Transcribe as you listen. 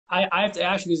I have to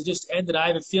ask you because it just ended. I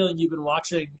have a feeling you've been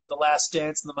watching The Last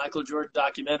Dance and the Michael Jordan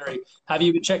documentary. Have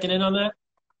you been checking in on that?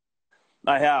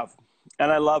 I have,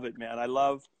 and I love it, man.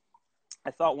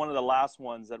 I thought one of the last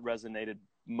ones that resonated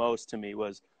most to me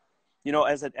was,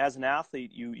 as an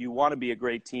athlete, you want to be a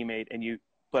great teammate,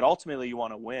 but ultimately you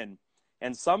want to win.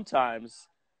 And sometimes,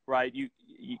 right,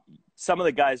 some of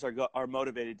the guys are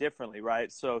motivated differently,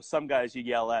 right? So some guys you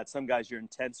yell at, some guys you're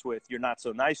intense with, you're not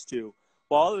so nice to.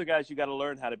 Well, other guys you got to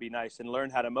learn how to be nice and learn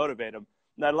how to motivate them.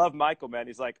 And I love Michael, man.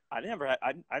 He's like, I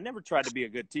never tried to be a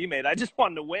good teammate. I just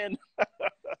wanted to win.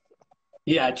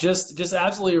 Yeah, just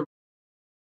absolutely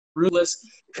ruthless,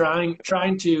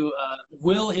 trying to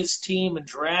will his team and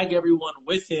drag everyone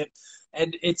with him.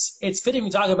 And it's fitting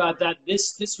to talk about that.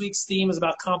 This week's theme is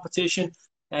about competition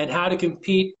and how to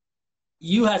compete.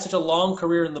 You had such a long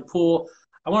career in the pool.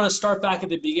 I want to start back at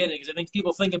the beginning because I think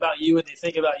people think about you and they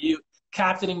think about you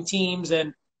captaining teams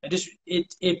and just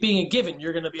it being a given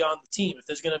you're going to be on the team. If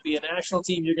there's going to be a national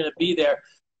team, you're going to be there.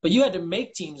 But you had to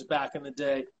make teams back in the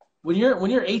day. When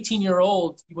you're 18 years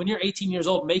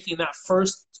old making that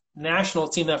first national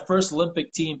team, that first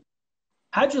Olympic team,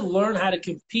 how'd you learn how to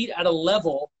compete at a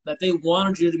level that they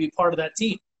wanted you to be part of that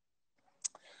team?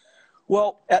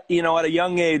 Well, at a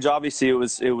young age, obviously it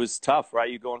was tough, right?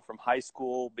 You're going from high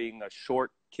school, being a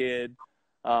short kid,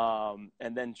 and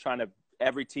then trying to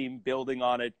every team building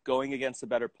on it, going against the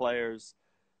better players.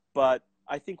 But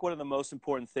I think one of the most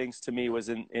important things to me was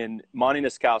in Monty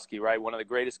Niskowski, right? One of the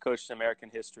greatest coaches in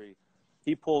American history.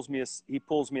 He pulls me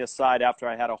aside after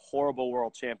I had a horrible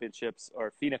World Championships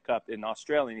or FINA Cup in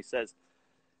Australia, and he says,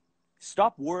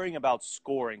 "Stop worrying about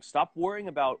scoring. Stop worrying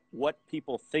about what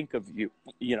people think of you,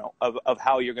 of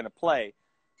how you're going to play,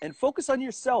 and focus on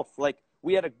yourself." Like,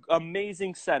 we had an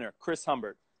amazing center, Chris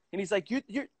Humbert, and he's like,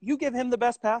 "You give him the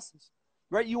best passes,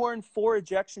 right? You earn 4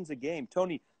 ejections a game,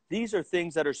 Tony. These are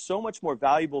things that are so much more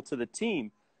valuable to the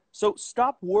team. So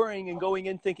stop worrying and going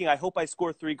in thinking, I hope I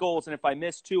score 3 goals, and if I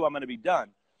miss 2, I'm going to be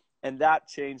done." And that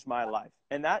changed my life.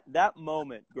 And that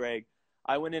moment, Greg,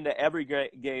 I went into every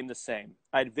game the same.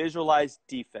 I'd visualize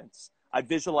defense. I'd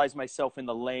visualize myself in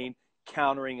the lane,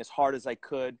 countering as hard as I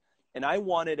could. And I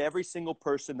wanted every single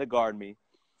person to guard me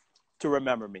to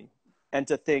remember me and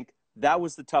to think that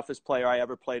was the toughest player I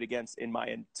ever played against in my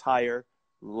entire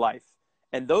life.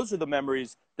 And those are the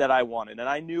memories that I wanted. And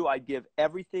I knew I'd give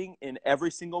everything in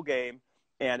every single game,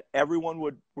 and everyone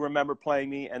would remember playing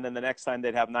me, and then the next time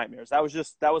they'd have nightmares. That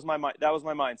was my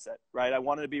mindset, right? I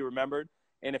wanted to be remembered.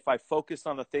 And if I focused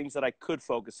on the things that I could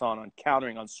focus on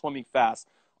countering, on swimming fast,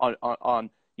 on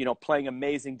playing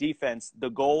amazing defense, the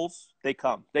goals, they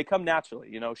come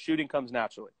naturally. Shooting comes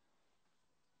naturally.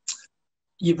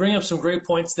 You bring up some great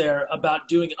points there about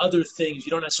doing other things.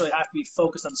 You don't necessarily have to be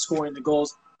focused on scoring the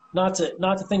goals. Not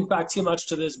to think back too much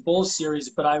to this Bulls series,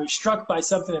 but I was struck by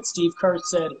something that Steve Kerr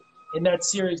said in that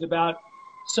series about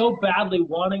so badly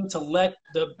wanting to let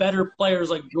the better players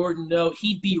like Jordan know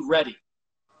he'd be ready.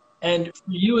 And for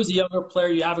you as a younger player,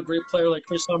 you have a great player like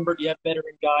Chris Humbert, you have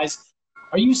veteran guys.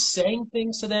 Are you saying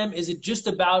things to them? Is it just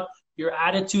about your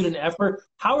attitude and effort?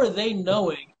 How are they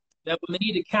knowing that when they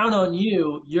need to count on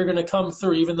you, you're going to come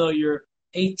through even though you're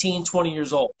 18, 20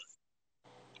 years old?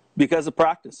 Because of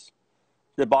practice.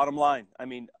 The bottom line. I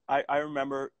mean, I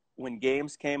remember when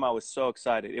games came, I was so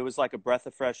excited. It was like a breath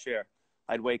of fresh air.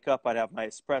 I'd wake up, I'd have my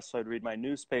espresso, I'd read my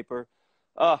newspaper.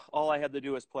 All I had to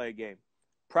do was play a game.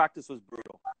 Practice was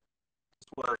brutal.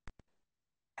 I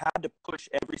had to push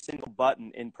every single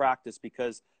button in practice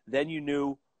because then you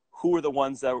knew who were the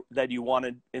ones that you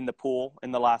wanted in the pool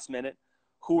in the last minute,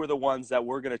 who were the ones that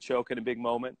were going to choke in a big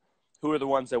moment, who were the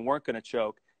ones that weren't going to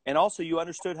choke. And also you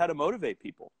understood how to motivate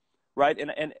people. Right.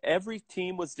 And every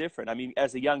team was different. I mean,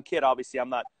 as a young kid, obviously I'm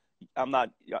not,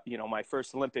 my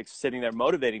first Olympics sitting there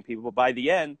motivating people. But by the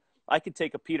end, I could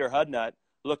take a Peter Hudnut,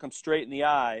 look him straight in the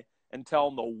eye and tell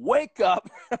him to wake up.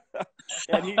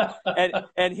 and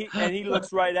he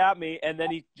looks right at me, and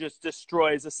then he just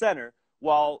destroys the center.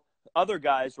 While other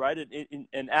guys, right,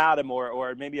 in Adam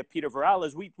or maybe a Peter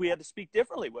Varales, we had to speak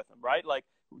differently with him, right? Like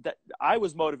that, I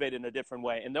was motivated in a different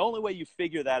way. And the only way you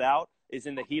figure that out is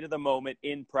in the heat of the moment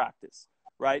in practice,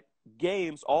 right?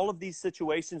 Games, all of these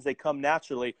situations, they come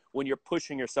naturally when you're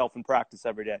pushing yourself in practice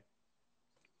every day.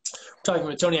 Talking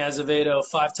with Tony Azevedo,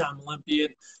 5-time Olympian.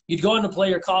 You'd go on to play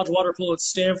your college water polo at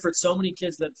Stanford. So many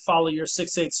kids that follow your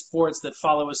 6'8" sports that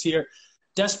follow us here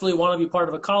desperately want to be part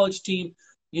of a college team.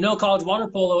 College water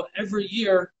polo, every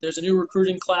year there's a new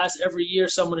recruiting class. Every year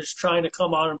someone is trying to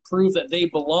come on and prove that they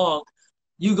belong.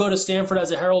 You go to Stanford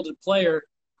as a heralded player.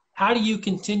 How do you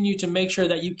continue to make sure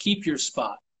that you keep your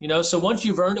spot? So once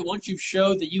you've earned it, once you've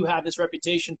showed that you have this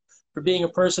reputation for being a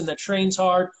person that trains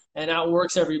hard, and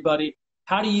outworks everybody.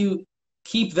 How do you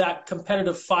keep that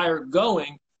competitive fire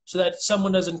going so that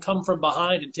someone doesn't come from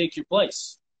behind and take your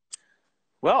place?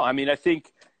 Well, I mean, I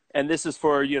think, and this is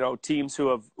for, teams who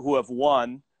have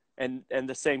won, and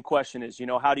the same question is,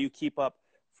 how do you keep up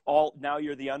now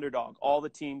you're the underdog, all the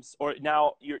teams, or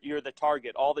now you're the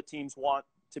target, all the teams want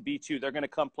to beat you. They're going to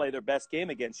come play their best game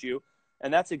against you.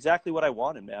 And that's exactly what I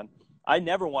wanted, man. I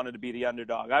never wanted to be the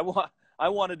underdog. I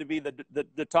wanted to be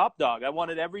the top dog. I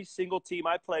wanted every single team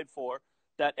I played for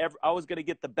I was going to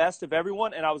get the best of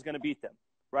everyone and I was going to beat them,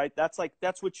 right? That's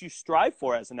what you strive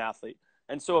for as an athlete.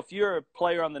 And so if you're a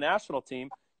player on the national team,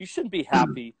 you shouldn't be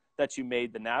happy that you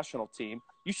made the national team.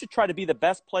 You should try to be the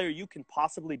best player you can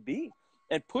possibly be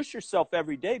and push yourself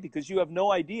every day, because you have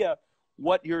no idea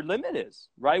what your limit is,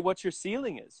 right? What your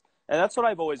ceiling is. And that's what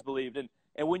I've always believed.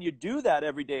 And when you do that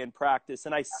every day in practice,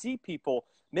 and I see people,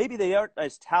 maybe they aren't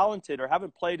as talented or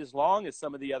haven't played as long as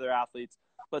some of the other athletes,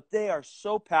 but they are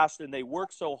so passionate and they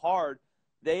work so hard,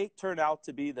 they turn out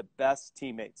to be the best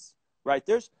teammates, right?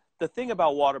 The thing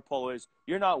about water polo is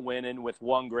you're not winning with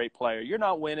one great player. You're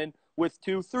not winning with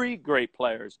 2, 3 great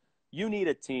players. You need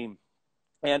a team.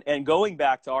 And going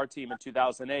back to our team in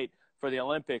 2008 for the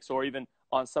Olympics, or even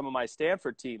on some of my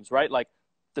Stanford teams, right? Like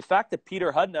the fact that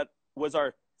Peter Hudnut was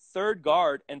our third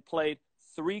guard and played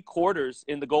 3 quarters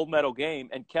in the gold medal game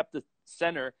and kept the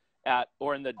center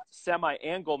or in the semi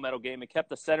and gold medal game and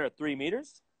kept the center at 3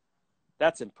 meters.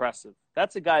 That's impressive.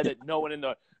 That's a guy that no one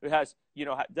who has,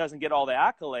 doesn't get all the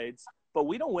accolades, but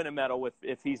we don't win a medal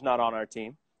if he's not on our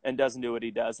team and doesn't do what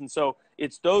he does. And so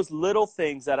it's those little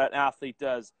things that an athlete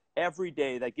does every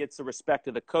day that gets the respect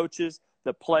of the coaches,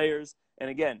 the players. And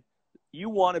again, you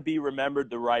want to be remembered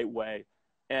the right way.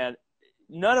 And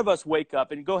none of us wake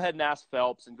up, and go ahead and ask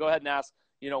Phelps, and go ahead and ask,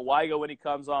 Weigo when he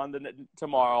comes on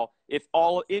tomorrow, if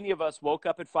any of us woke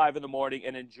up at 5 in the morning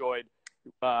and enjoyed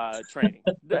training.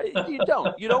 You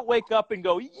don't wake up and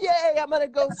go, yay, I'm going to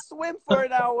go swim for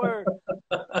an hour.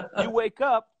 You wake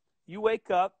up,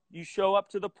 you show up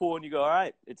to the pool and you go, all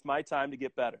right, it's my time to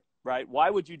get better, right? Why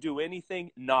would you do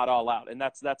anything not all out? And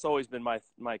that's always been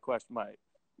my question,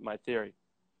 my theory.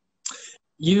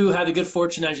 You had the good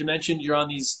fortune, as you mentioned, you're on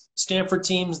these Stanford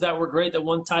teams that were great, that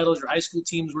won titles. Your high school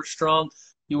teams were strong.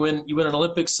 You win an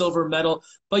Olympic silver medal.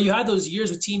 But you had those years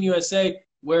with Team USA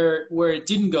where it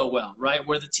didn't go well, right?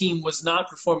 Where the team was not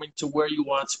performing to where you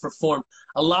wanted to perform.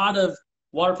 A lot of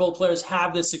water polo players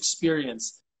have this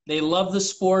experience. They love the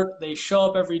sport. They show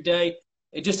up every day.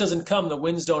 It just doesn't come. The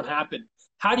wins don't happen.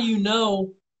 How do you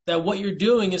know that what you're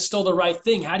doing is still the right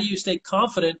thing? How do you stay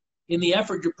confident in the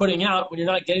effort you're putting out when you're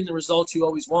not getting the results you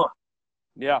always want?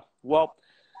 Yeah, well,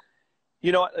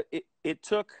 it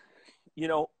took,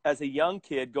 as a young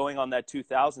kid going on that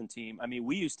 2000 team, I mean,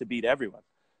 we used to beat everyone.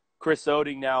 Chris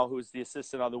Oding now, who's the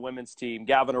assistant on the women's team,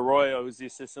 Gavin Arroyo, who's the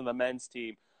assistant on the men's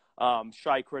team,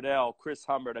 Shai Cradell, Chris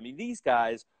Humbert. I mean, these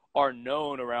guys are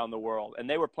known around the world, and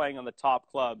they were playing on the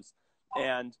top clubs.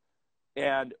 And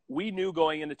we knew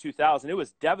going into 2000, it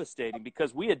was devastating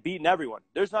because we had beaten everyone.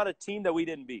 There's not a team that we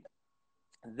didn't beat.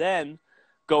 Then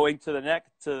going to the next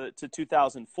to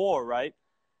 2004, right?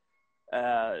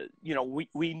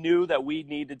 We knew that we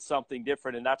needed something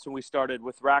different, and that's when we started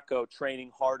with Racco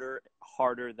training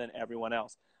harder than everyone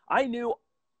else. I knew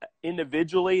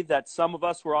individually that some of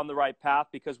us were on the right path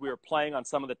because we were playing on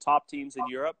some of the top teams in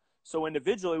Europe. So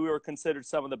individually, we were considered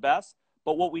some of the best.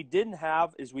 But what we didn't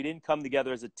have is we didn't come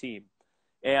together as a team.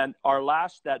 And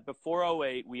before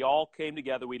 08, we all came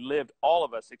together. We lived, all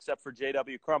of us, except for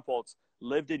J.W. Krumpholtz,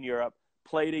 lived in Europe,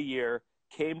 played a year,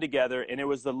 came together. And it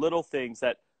was the little things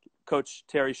that Coach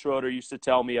Terry Schroeder used to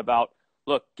tell me about.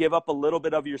 Look, give up a little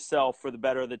bit of yourself for the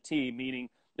better of the team, meaning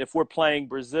if we're playing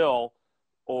Brazil,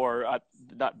 or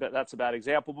that's a bad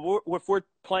example, but if we're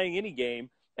playing any game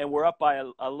and we're up by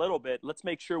a little bit, let's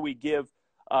make sure we give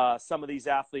some of these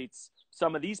athletes,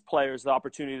 some of these players, the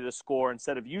opportunity to score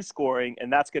instead of you scoring,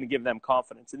 and that's going to give them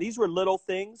confidence. And these were little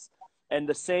things, and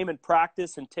the same in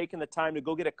practice, and taking the time to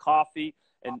go get a coffee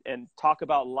and talk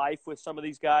about life with some of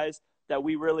these guys, that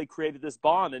we really created this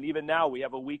bond. And even now we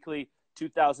have a weekly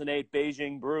 2008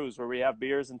 Beijing Brews where we have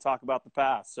beers and talk about the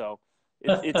past. So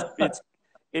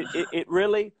it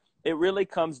really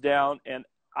comes down. And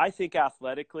I think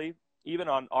athletically, even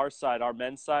on our side, our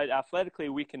men's side, athletically,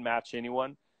 we can match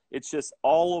anyone. It's just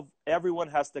everyone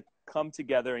has to come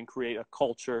together and create a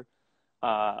culture,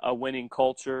 a winning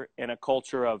culture, and a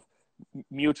culture of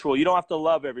mutual. You don't have to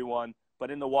love everyone,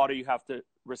 but in the water, you have to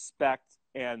respect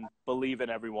and believe in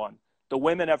everyone. The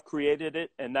women have created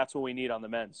it, and that's what we need on the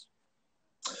men's.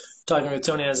 Talking with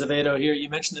Tony Azevedo here, you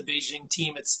mentioned the Beijing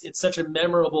team. It's such a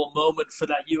memorable moment for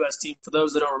that U.S. team. For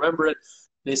those that don't remember it,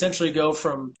 They essentially go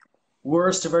from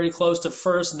worst to very close to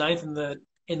first, ninth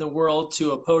in the world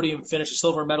to a podium finish, a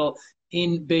silver medal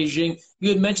in Beijing. You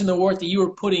had mentioned the work that you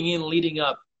were putting in leading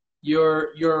up.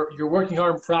 You're working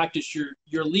hard in practice.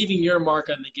 You're leaving your mark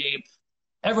on the game.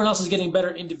 Everyone else is getting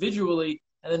better individually,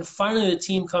 and then finally the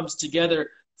team comes together.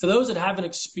 For those that haven't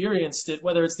experienced it,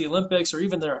 whether it's the Olympics or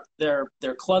even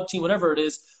their club team, whatever it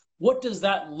is, what does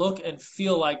that look and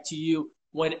feel like to you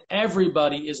when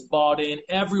everybody is bought in,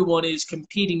 everyone is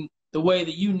competing the way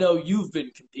that you know you've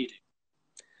been competing?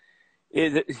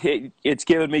 It's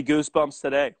giving me goosebumps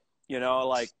today.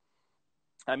 Like,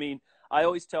 I mean, I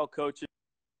always tell coaches,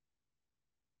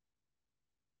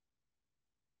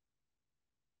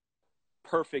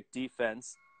 perfect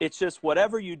defense. It's just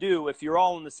whatever you do, if you're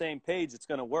all on the same page, it's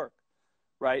going to work,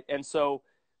 right? And so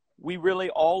we really,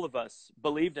 all of us,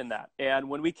 believed in that. And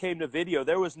when we came to video,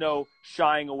 there was no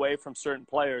shying away from certain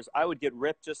players. I would get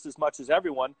ripped just as much as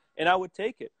everyone, and I would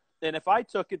take it. And if I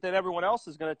took it, then everyone else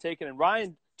is going to take it. And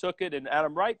Ryan took it, and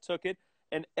Adam Wright took it.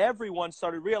 And everyone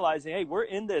started realizing, hey, we're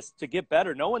in this to get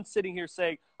better. No one's sitting here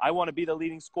saying, I want to be the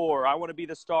leading scorer. I want to be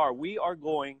the star. We are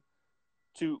going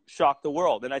to shock the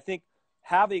world. And I think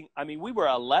we were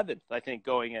 11th, I think,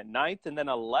 going in, 9th and then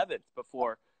 11th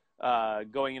before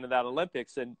going into that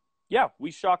Olympics. And, yeah,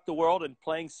 we shocked the world, and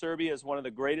playing Serbia is one of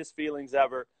the greatest feelings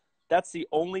ever. That's the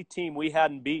only team we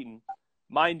hadn't beaten,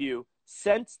 mind you,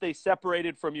 since they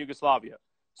separated from Yugoslavia.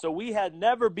 So we had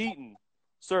never beaten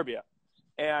Serbia.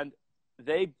 And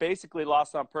they basically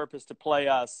lost on purpose to play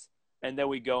us, and then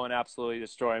we go and absolutely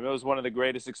destroy them. It was one of the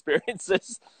greatest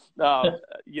experiences,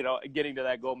 getting to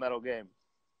that gold medal game.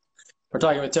 We're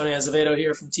talking with Tony Azevedo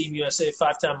here from Team USA,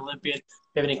 five-time Olympian. If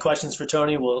you have any questions for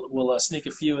Tony, we'll sneak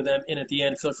a few of them in at the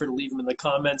end. Feel free to leave them in the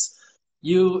comments.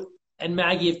 You and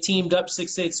Maggie have teamed up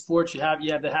 6'8 Sports. You have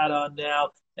the hat on now,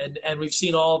 and we've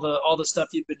seen all the stuff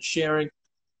you've been sharing.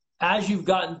 As you've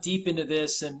gotten deep into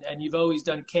this, and you've always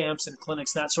done camps and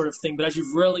clinics, that sort of thing, but as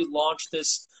you've really launched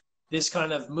this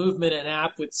kind of movement and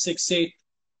app with 6'8,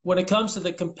 when it comes to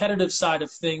the competitive side of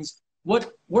things,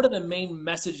 what are the main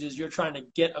messages you're trying to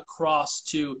get across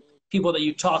to people that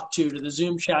you talk to the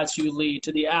Zoom chats you lead,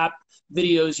 to the app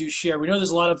videos you share? We know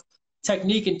there's a lot of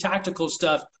technique and tactical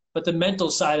stuff, but the mental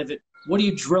side of it, what are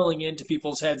you drilling into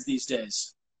people's heads these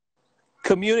days?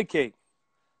 Communicate.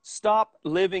 Stop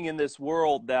living in this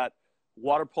world that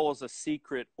water polo is a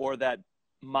secret, or that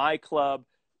my club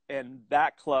and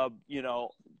that club,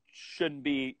 shouldn't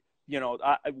be,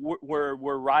 we're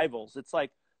rivals. It's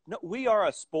like, no, we are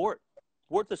a sport.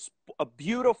 We're a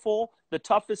beautiful, the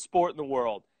toughest sport in the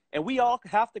world. And we all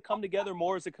have to come together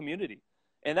more as a community.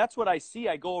 And that's what I see.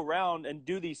 I go around and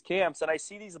do these camps, and I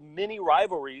see these mini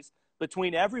rivalries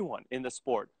between everyone in the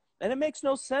sport. And it makes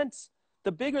no sense.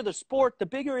 The bigger the sport, the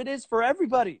bigger it is for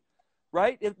everybody,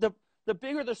 right? The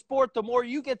bigger the sport, the more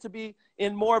you get to be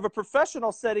in more of a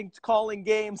professional setting, calling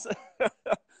games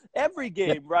every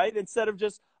game, right? Instead of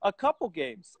just a couple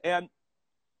games. And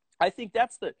I think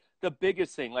that's the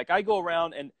biggest thing. Like, I go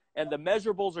around and the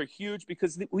measurables are huge,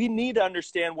 because we need to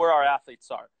understand where our athletes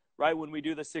are, right, when we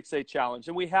do the 6'8 challenge.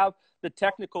 And we have the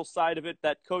technical side of it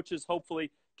that coaches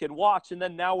hopefully can watch. And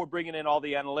then now we're bringing in all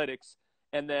the analytics.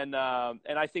 And then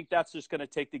and I think that's just going to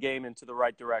take the game into the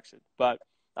right direction. But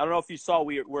I don't know if you saw,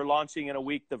 we're launching in a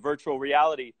week the virtual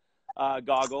reality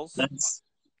goggles. Nice.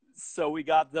 So we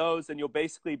got those, and you'll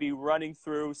basically be running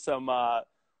through some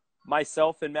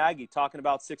myself and Maggie talking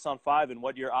about 6-on-5 and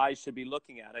what your eyes should be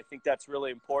looking at. I think that's really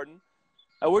important.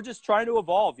 And we're just trying to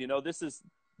evolve.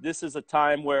 This is a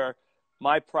time where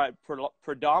my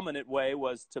predominant way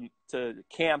was to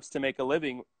camps to make a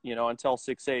living, until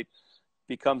 6'8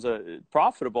 becomes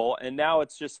profitable. And now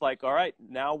it's just like, all right,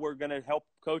 now we're going to help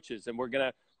coaches, and we're going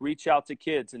to reach out to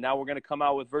kids. And now we're going to come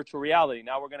out with virtual reality.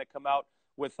 Now we're going to come out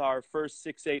with our first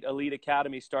 6'8 Elite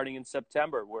Academy starting in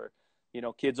September, where,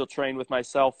 kids will train with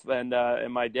myself and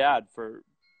my dad for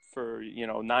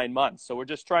 9 months. So we're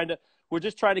just trying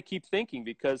to keep thinking,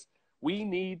 because we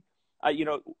need,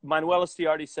 Manuela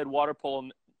Stiardi said water polo,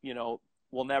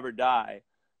 will never die.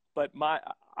 But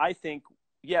I think,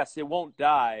 yes, it won't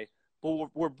die, but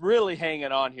we're really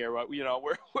hanging on here. Right?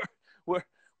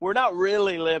 We're not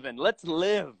really living. Let's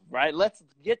live, right? Let's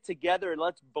get together and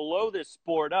let's blow this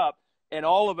sport up. And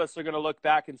all of us are going to look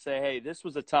back and say, hey, this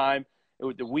was a time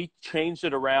we changed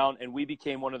it around, and we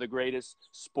became one of the greatest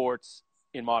sports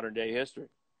in modern day history.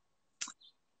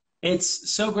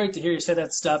 It's so great to hear you say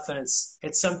that stuff, and it's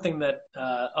something that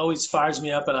always fires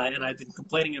me up, and I've been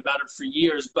complaining about it for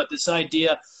years. But this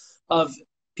idea of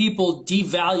people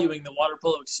devaluing the water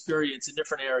polo experience in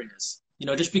different areas,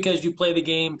 just because you play the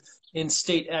game in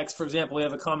state X, for example, we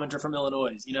have a commenter from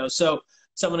Illinois, so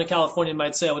someone in California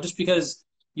might say, well, just because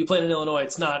you played in Illinois,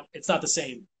 it's not the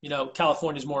same.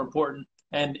 California is more important.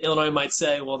 And Illinois might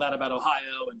say, well, that about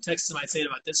Ohio, and Texas might say it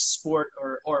about this sport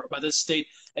or about this state.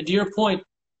 And to your point,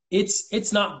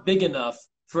 it's not big enough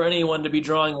for anyone to be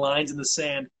drawing lines in the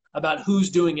sand about who's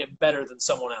doing it better than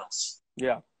someone else.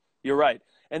 Yeah, you're right.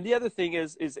 And the other thing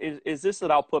is this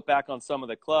that I'll put back on some of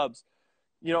the clubs.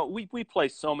 We play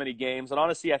so many games, and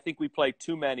honestly, I think we play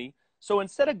too many. So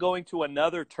instead of going to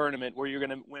another tournament where you're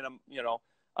going to win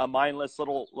a mindless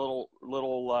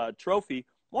little trophy,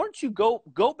 why don't you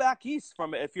go back east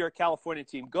from if you're a California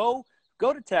team, go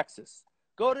to Texas,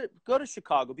 go to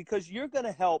Chicago, because you're going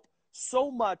to help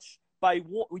so much by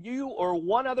you or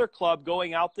one other club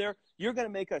going out there. You're going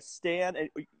to make a stand, and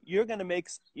you're going to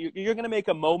make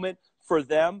a moment for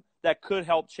them that could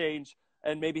help change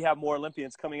and maybe have more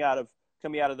Olympians coming out of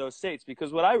those states.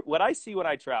 Because what I see when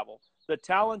I travel, the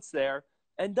talent's there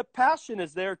and the passion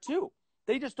is there too.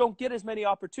 They just don't get as many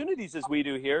opportunities as we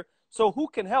do here. So who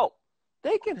can help?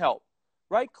 They can help,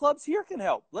 right? Clubs here can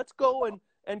help. Let's go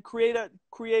and create.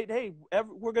 Hey,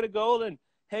 we're going to go and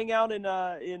hang out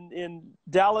in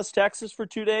Dallas, Texas for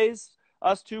 2 days,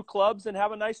 us two clubs, and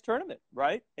have a nice tournament,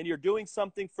 right? And you're doing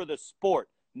something for the sport.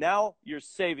 Now you're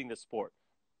saving the sport.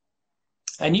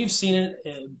 And you've seen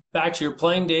it back to your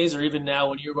playing days, or even now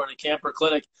when you're going to camp or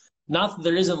clinic. Not that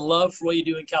there isn't love for what you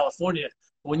do in California.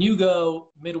 When you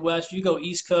go Midwest, you go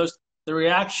East Coast, the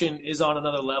reaction is on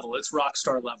another level. It's rock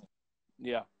star level.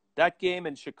 Yeah. That game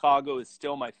in Chicago is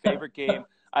still my favorite game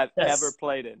I've ever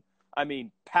played in. I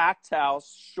mean, packed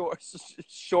house,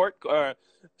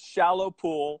 shallow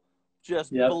pool,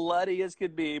 just bloody as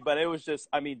could be. But it was just,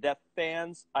 that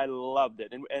fans, I loved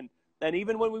it. And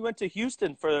even when we went to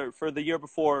Houston for the year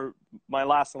before my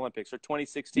last Olympics, or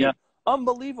 2016,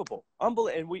 unbelievable.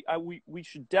 And we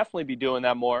should definitely be doing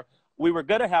that more. We were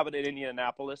going to have it in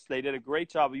Indianapolis. They did a great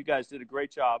job. You guys did a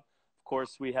great job. Of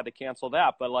course, we had to cancel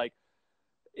that. But,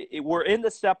 we're in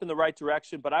the step in the right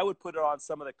direction. But I would put it on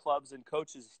some of the clubs and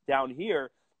coaches down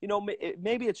here.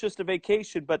 Maybe it's just a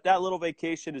vacation, but that little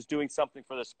vacation is doing something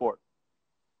for the sport.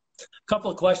 A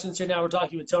couple of questions here now. We're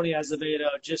talking with Tony Azevedo.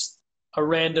 Just a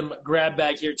random grab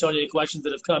bag here, Tony, questions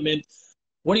that have come in.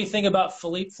 What do you think about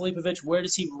Filipovic? Where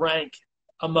does he rank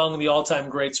among the all-time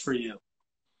greats for you?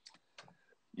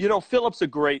 Philip's a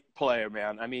great player,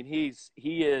 man.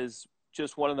 He is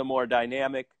just one of the more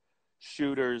dynamic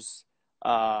shooters,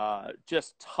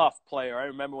 just tough player. I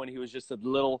remember when he was just a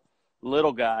little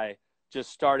guy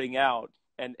just starting out,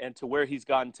 and to where he's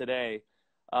gotten today.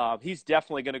 He's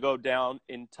definitely going to go down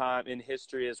in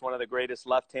history as one of the greatest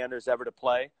left-handers ever to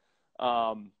play.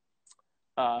 But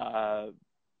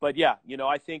yeah,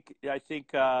 I think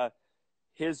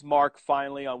his mark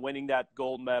finally on winning that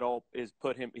gold medal is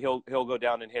he'll go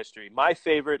down in history. My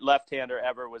favorite left-hander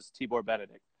ever was Tibor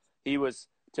Benedict. He was,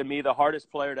 to me, the hardest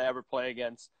player to ever play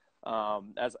against,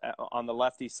 as on the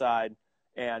lefty side.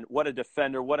 And what a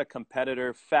defender, what a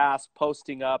competitor, fast,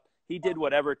 posting up. He did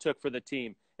whatever it took for the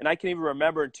team. And I can even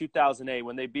remember in 2008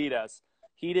 when they beat us,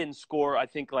 he didn't score, I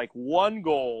think, one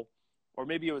goal, or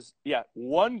maybe it was,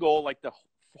 one goal the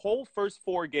whole first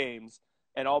 4 games,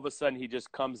 and all of a sudden he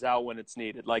just comes out when it's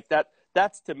needed.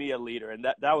 That's to me a leader, and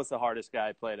that was the hardest guy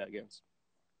I played against.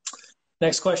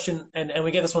 Next question, and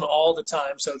we get this one all the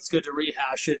time, so it's good to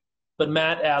rehash it. But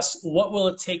Matt asks, what will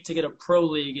it take to get a pro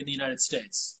league in the United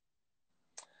States?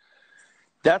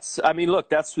 That's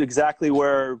exactly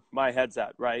where my head's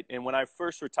at, right? And when I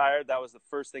first retired, that was the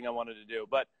first thing I wanted to do.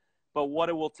 But what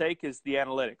it will take is the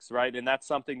analytics, right? And that's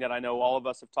something that I know all of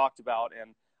us have talked about.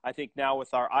 And I think now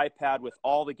with our iPad, with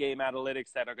all the game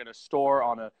analytics that are going to store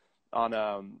on a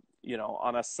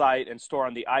site and store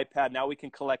on the iPad, now we can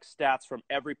collect stats from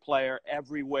every player,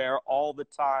 everywhere, all the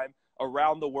time,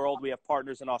 around the world. We have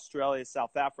partners in Australia,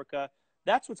 South Africa.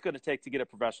 That's what's going to take to get a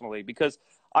professional league, because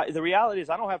the reality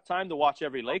is I don't have time to watch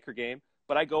every Laker game,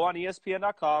 but I go on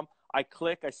ESPN.com, I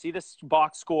click, I see this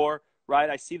box score,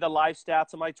 right? I see the live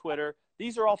stats on my Twitter.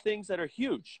 These are all things that are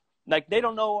huge. They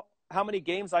don't know how many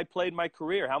games I played in my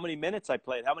career, how many minutes I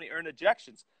played, how many earned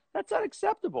ejections. That's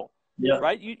unacceptable,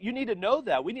 right? You need to know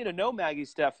that. We need to know Maggie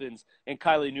Steffens and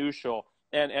Kylie Neuschel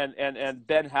and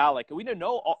Ben Halleck. We need to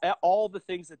know all the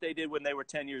things that they did when they were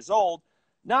 10 years old.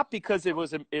 Not because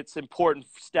it's important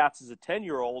stats as a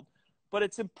 10-year-old, but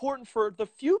it's important for the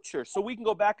future. So we can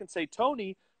go back and say,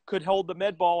 Tony could hold the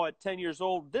med ball at 10 years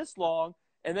old this long,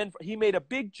 and then he made a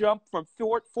big jump from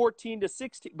 14 to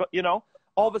 16. But,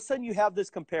 all of a sudden you have this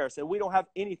comparison. We don't have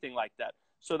anything like that.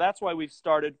 So that's why we've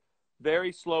started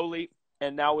very slowly,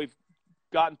 and now we've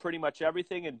gotten pretty much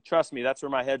everything. And trust me, that's where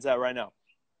my head's at right now.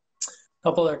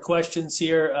 Couple other questions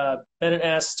here. Bennett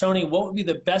asks, Tony, what would be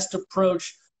the best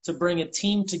approach to bring a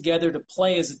team together to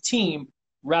play as a team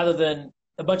rather than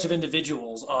a bunch of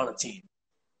individuals on a team?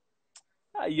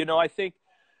 You know, I think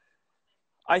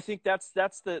that's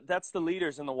the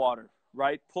leaders in the water,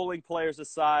 right? Pulling players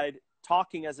aside,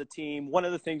 talking as a team. One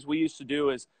of the things we used to do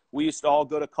is we used to all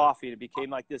go to coffee, and it became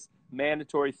like this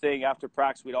mandatory thing after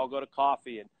practice. We'd all go to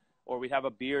coffee, or we'd have a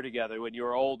beer together when you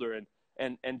were older,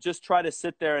 and just try to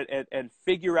sit there and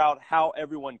figure out how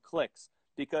everyone clicks.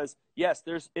 Because yes,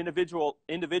 there's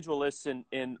individualists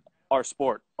in our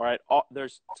sport. All right,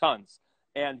 there's tons,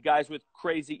 and guys with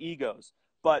crazy egos,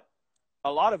 but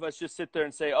a lot of us just sit there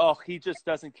and say, oh, he just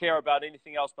doesn't care about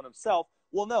anything else but himself.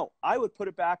 Well, no, I would put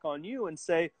it back on you and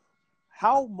say,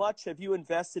 how much have you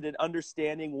invested in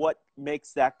understanding what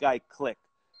makes that guy click?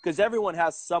 Because everyone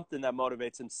has something that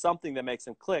motivates him, something that makes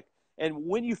him click. And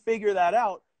when you figure that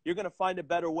out, you're going to find a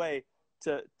better way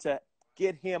to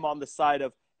get him on the side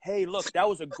of, hey, look, that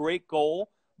was a great goal,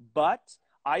 but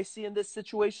I see in this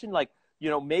situation, like,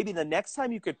 you know, maybe the next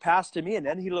time you could pass to me, and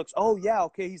then he looks, oh, yeah,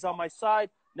 okay, he's on my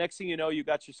side. Next thing you know, you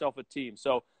got yourself a team.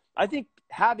 So I think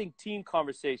having team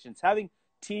conversations, having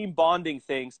team bonding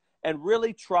things, and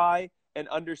really try and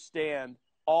understand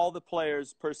all the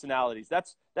players' personalities.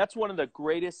 That's one of the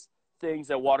greatest things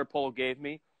that water polo gave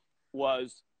me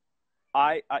was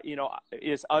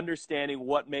is understanding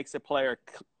what makes a player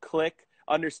click,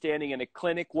 understanding in a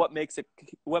clinic what makes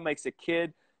a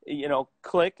kid, you know,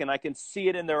 click, and I can see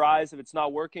it in their eyes if it's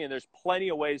not working, and there's plenty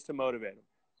of ways to motivate them.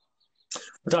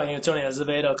 We're talking to Tony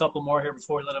Azevedo. A couple more here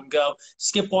before we let him go.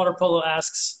 Skip Water Polo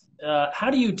asks, how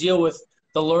do you deal with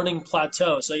the learning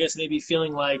plateau? So I guess maybe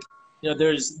feeling like, you know,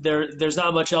 there's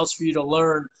not much else for you to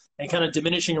learn and kind of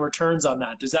diminishing returns on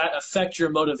that. Does that affect your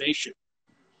motivation?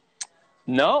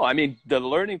 No, I mean, there's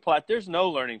no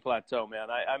learning plateau, man.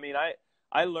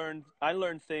 I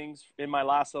learned things in my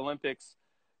last Olympics,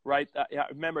 right? I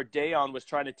remember Dayon was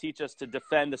trying to teach us to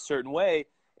defend a certain way,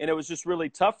 and it was just really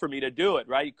tough for me to do it,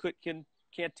 right? You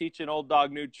can't teach an old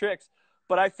dog new tricks,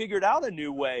 but I figured out a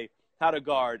new way how to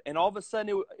guard, and all of a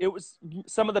sudden it was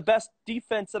some of the best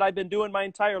defense that I've been doing my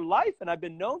entire life, and I've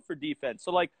been known for defense.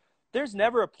 So, like, there's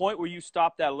never a point where you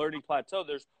stop that learning plateau.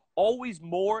 There's always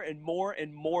more and more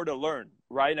and more to learn,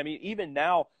 right? I mean, even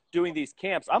now doing these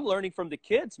camps, I'm learning from the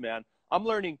kids, man. I'm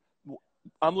learning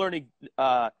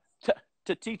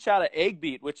to teach how to egg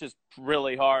beat, which is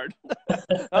really hard.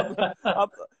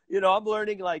 I'm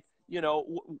learning, like, you know,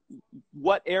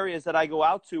 what areas that I go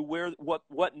out to, where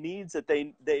what needs that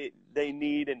they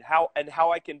need, and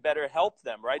how I can better help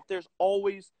them, right? There's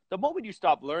always, the moment you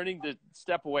stop learning, to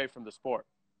step away from the sport.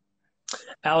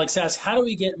 Alex asks, how do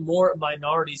we get more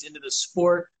minorities into the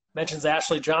sport? Mentions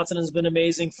Ashley Johnson has been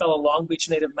amazing. Fellow Long Beach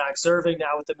native Max Irving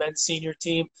now with the men's senior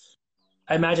team.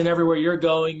 I imagine everywhere you're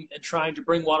going and trying to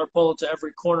bring water polo to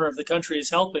every corner of the country is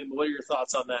helping. But what are your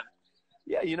thoughts on that?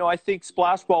 Yeah, you know, I think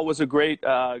splash ball was a great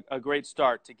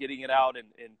start to getting it out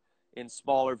in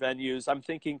smaller venues. I'm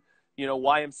thinking, you know,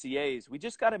 YMCA's. We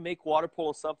just got to make water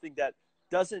polo something that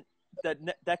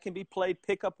can be played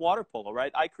pickup water polo,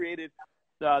 right? I created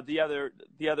the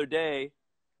other day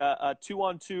a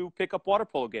 2-on-2 pickup water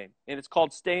polo game, and it's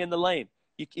called Stay in the Lane.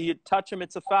 You touch them,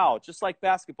 it's a foul, just like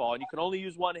basketball, and you can only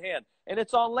use one hand, and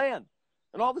it's on land.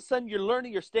 And all of a sudden, you're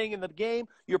learning, you're staying in the game,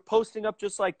 you're posting up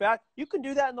just like that. You can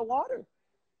do that in the water,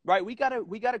 right? We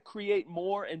gotta create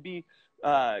more and be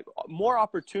more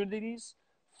opportunities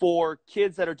for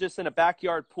kids that are just in a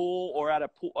backyard pool or at a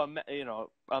pool,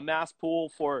 a mass pool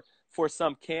for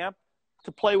some camp,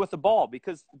 to play with the ball.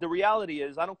 Because the reality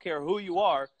is, I don't care who you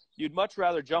are, you'd much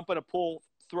rather jump in a pool,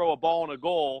 throw a ball in a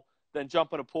goal, than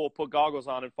jump in a pool, put goggles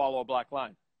on, and follow a black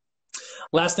line.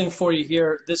 Last thing for you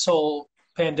here, this whole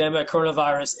pandemic,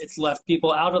 coronavirus, it's left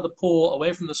people out of the pool,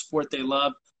 away from the sport they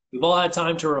love. We've all had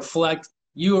time to reflect.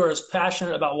 You are as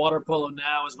passionate about water polo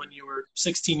now as when you were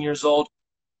 16 years old.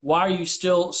 Why are you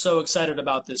still so excited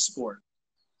about this sport?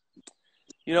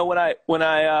 You know, when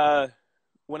I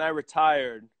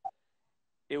retired,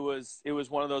 it was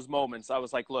one of those moments. I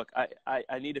was like, look,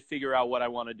 I need to figure out what I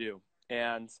want to do.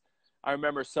 And I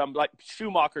remember like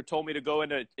Schumacher told me to go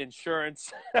into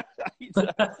insurance.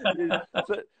 A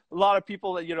lot of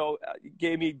people that, you know,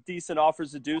 gave me decent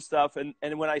offers to do stuff. And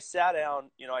when I sat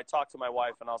down, you know, I talked to my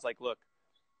wife and I was like, look,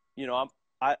 you know,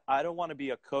 I don't want to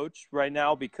be a coach right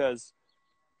now, because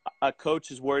a coach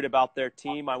is worried about their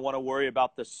team. I want to worry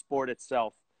about the sport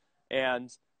itself. And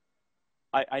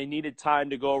I needed time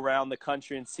to go around the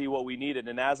country and see what we needed.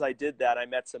 And as I did that, I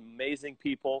met some amazing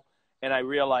people, and I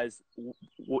realized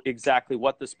exactly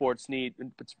what the sport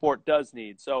does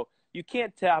need. So you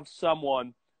can't have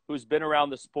someone who's been around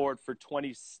the sport for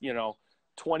 20,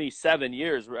 27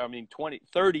 years. I mean,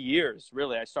 30 years,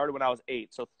 really. I started when I was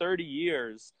 8. So 30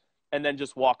 years and then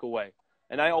just walk away.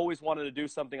 And I always wanted to do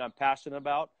something I'm passionate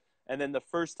about. And then the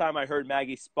first time I heard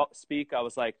Maggie speak, I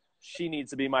was like, she needs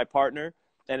to be my partner.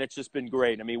 And it's just been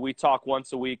great. I mean, we talk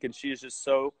once a week, and she is just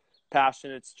so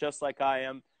passionate. It's just like I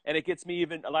am. And it gets me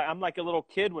even – I'm like a little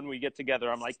kid when we get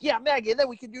together. I'm like, yeah, Maggie, and then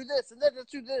we can do this, and then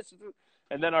let's do this.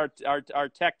 And then our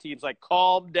tech team's like,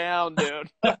 calm down, dude.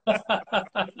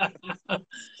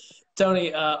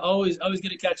 Tony, always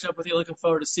good to catch up with you. Looking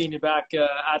forward to seeing you back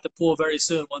at the pool very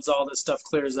soon once all this stuff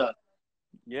clears up.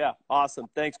 Yeah, awesome.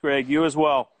 Thanks, Greg. You as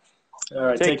well. All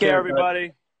right, Take care,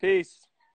 everybody. Peace.